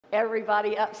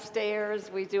everybody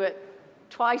upstairs. We do it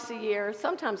twice a year,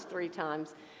 sometimes 3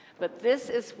 times. But this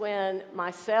is when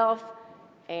myself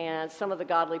and some of the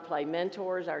Godly Play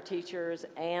mentors, our teachers,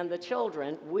 and the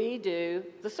children, we do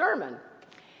the sermon.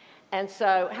 And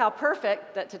so how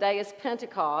perfect that today is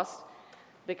Pentecost,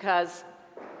 because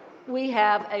we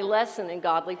have a lesson in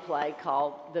Godly Play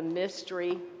called The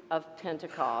Mystery of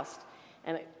Pentecost.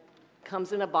 And it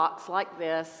comes in a box like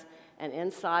this, and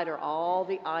inside are all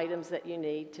the items that you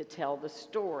need to tell the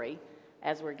story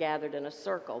as we're gathered in a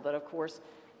circle. But of course,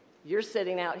 you're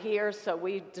sitting out here, so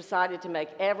we decided to make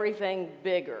everything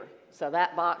bigger. So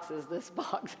that box is this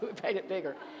box. We made it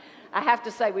bigger. I have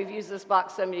to say, we've used this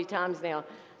box so many times now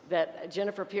that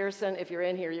Jennifer Pearson, if you're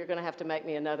in here, you're going to have to make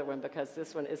me another one because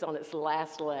this one is on its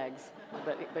last legs.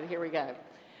 But here we go.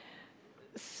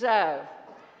 So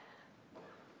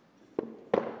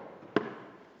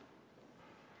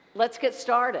let's get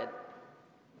started.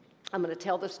 I'm going to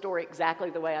tell the story exactly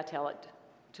the way I tell it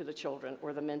to the children,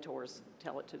 or the mentors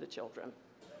tell it to the children.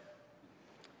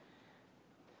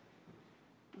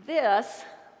 This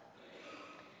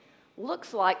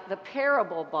looks like the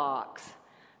parable box,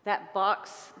 that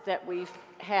box that we've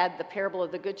had the parable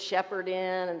of the Good Shepherd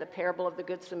in and the parable of the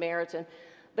Good Samaritan,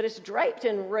 but it's draped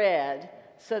in red,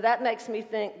 so that makes me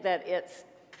think that it's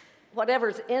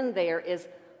whatever's in there is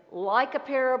like a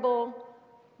parable,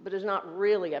 but is not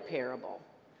really a parable.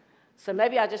 So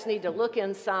maybe I just need to look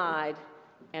inside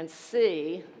and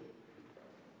see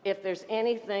if there's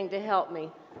anything to help me.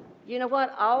 You know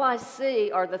what? All I see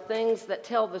are the things that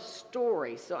tell the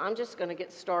story, so I'm just going to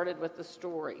get started with the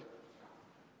story.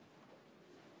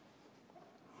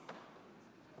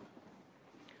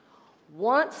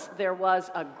 Once there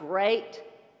was a great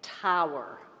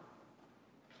tower.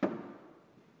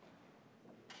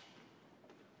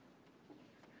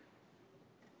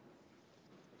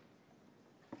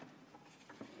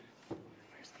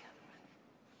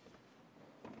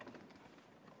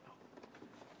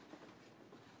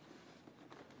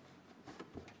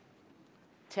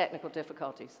 Technical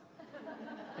difficulties.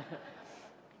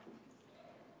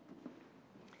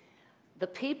 The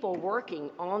people working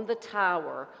on the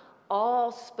tower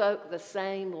all spoke the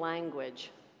same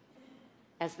language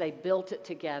as they built it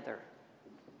together.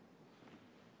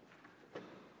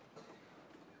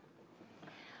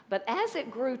 But as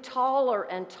it grew taller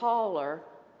and taller,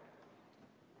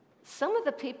 some of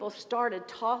the people started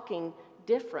talking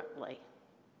differently.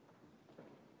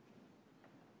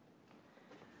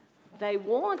 They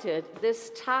wanted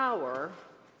this tower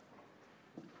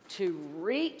to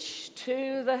reach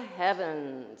to the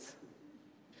heavens.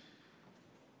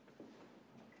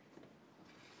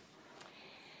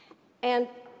 And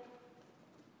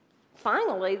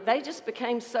finally, they just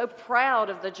became so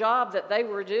proud of the job that they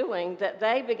were doing that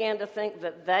they began to think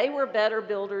that they were better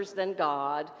builders than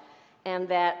God, and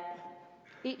that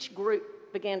each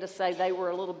group began to say they were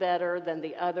a little better than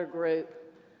the other group.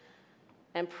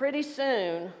 And pretty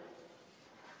soon,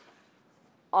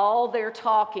 all their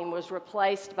talking was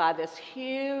replaced by this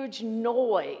huge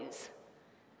noise,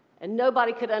 and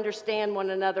nobody could understand one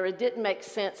another. It didn't make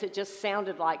sense. It just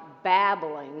sounded like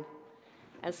babbling.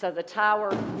 And so the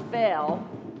tower fell,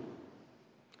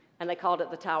 and they called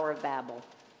it the Tower of Babel.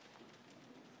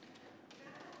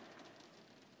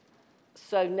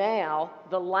 So now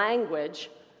the language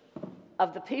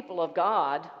of the people of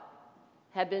God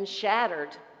had been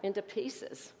shattered into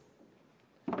pieces.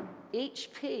 Each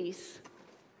piece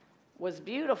was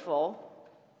beautiful,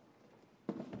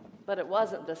 but it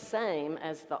wasn't the same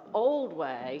as the old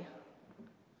way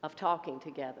of talking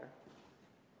together.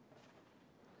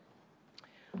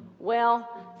 Well,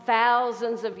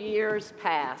 thousands of years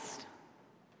passed.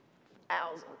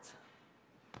 Thousands.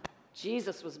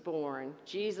 Jesus was born.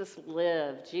 Jesus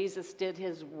lived. Jesus did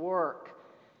his work.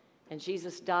 And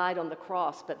Jesus died on the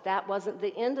cross. But that wasn't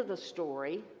the end of the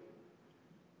story,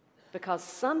 because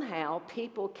somehow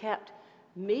people kept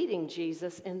meeting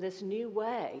Jesus in this new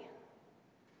way.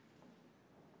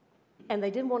 And they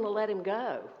didn't want to let him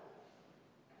go.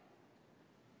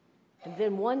 And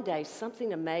then one day,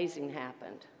 something amazing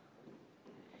happened.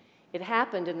 It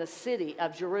happened in the city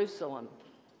of Jerusalem.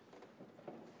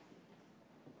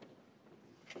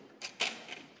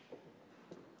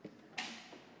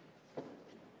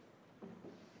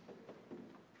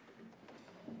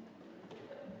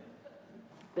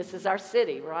 This is our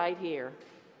city right here.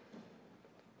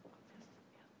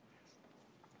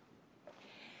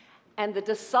 And the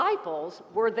disciples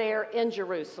were there in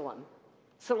Jerusalem.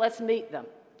 So let's meet them.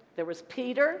 There was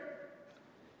Peter,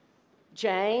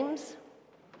 James,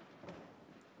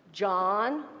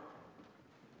 John,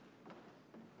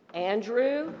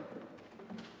 Andrew,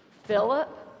 Philip,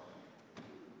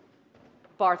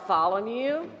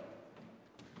 Bartholomew,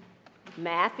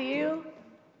 Matthew,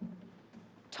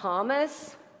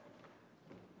 Thomas,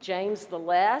 James the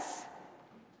Less,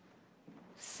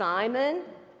 Simon,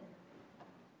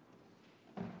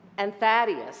 and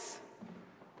Thaddeus.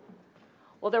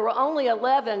 Well, there were only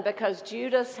 11 because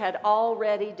Judas had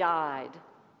already died.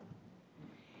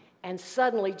 And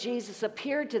suddenly Jesus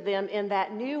appeared to them in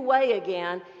that new way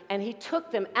again, and he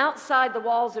took them outside the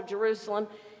walls of Jerusalem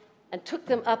and took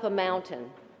them up a mountain.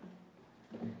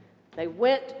 They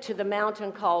went to the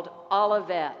mountain called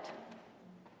Olivet.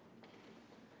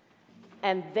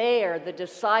 And there the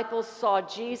disciples saw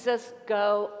Jesus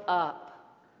go up.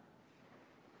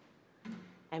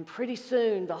 And pretty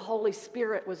soon the Holy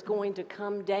Spirit was going to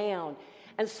come down.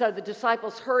 And so the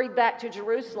disciples hurried back to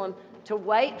Jerusalem to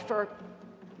wait for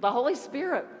the Holy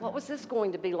Spirit. What was this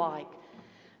going to be like?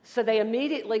 So they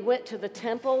immediately went to the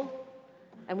temple,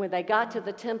 and when they got to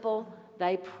the temple,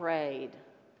 they prayed.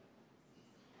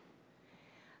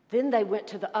 Then they went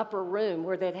to the upper room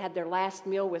where they'd had their last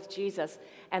meal with Jesus,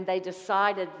 and they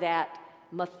decided that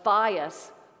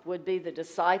Matthias would be the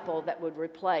disciple that would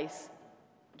replace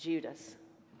Judas.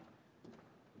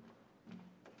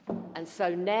 And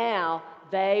so now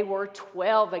they were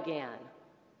 12 again.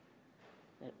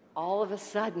 And all of a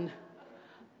sudden,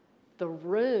 the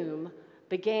room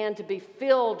began to be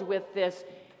filled with this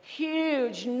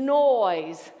huge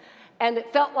noise, and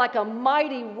it felt like a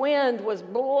mighty wind was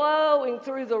blowing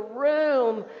through the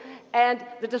room, and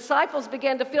the disciples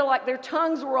began to feel like their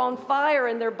tongues were on fire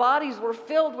and their bodies were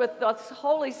filled with the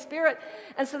Holy Spirit.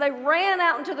 And so they ran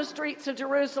out into the streets of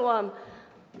Jerusalem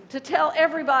to tell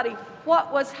everybody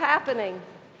what was happening.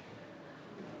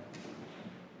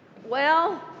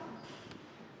 Well,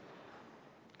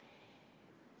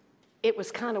 it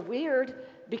was kind of weird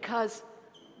because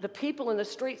the people in the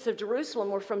streets of Jerusalem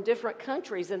were from different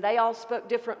countries and they all spoke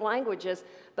different languages,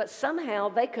 but somehow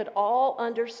they could all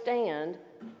understand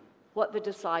what the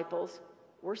disciples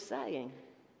were saying.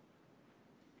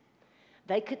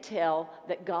 They could tell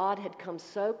that God had come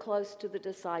so close to the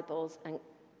disciples and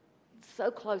so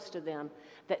close to them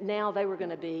that now they were going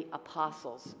to be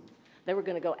apostles. They were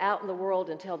going to go out in the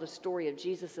world and tell the story of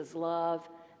Jesus' love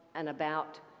and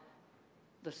about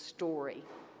the story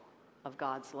of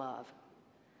God's love.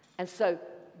 And so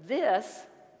this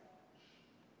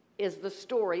is the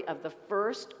story of the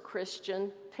first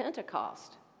Christian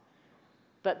Pentecost.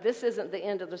 But this isn't the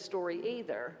end of the story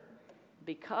either,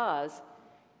 because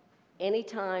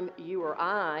anytime you or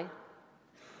I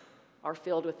are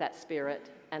filled with that Spirit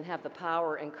and have the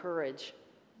power and courage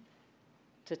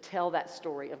to tell that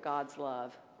story of God's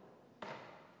love,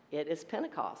 it is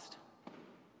Pentecost.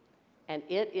 And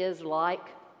it is like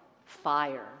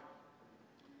fire.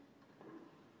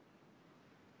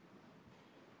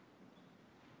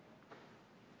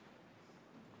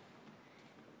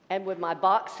 And would my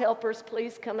box helpers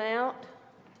please come out?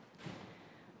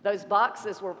 Those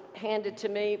boxes were handed to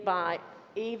me by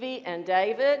Evie and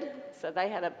David, so they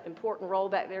had an important role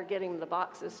back there getting the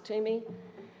boxes to me.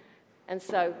 And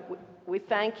so we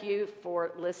thank you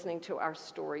for listening to our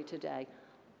story today.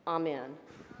 Amen.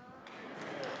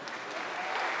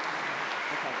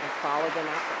 Okay, and follow them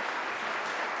out there.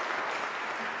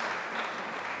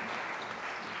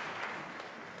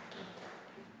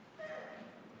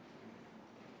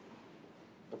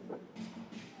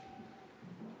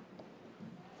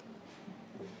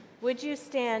 Would you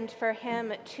stand for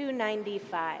hymn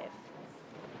 295?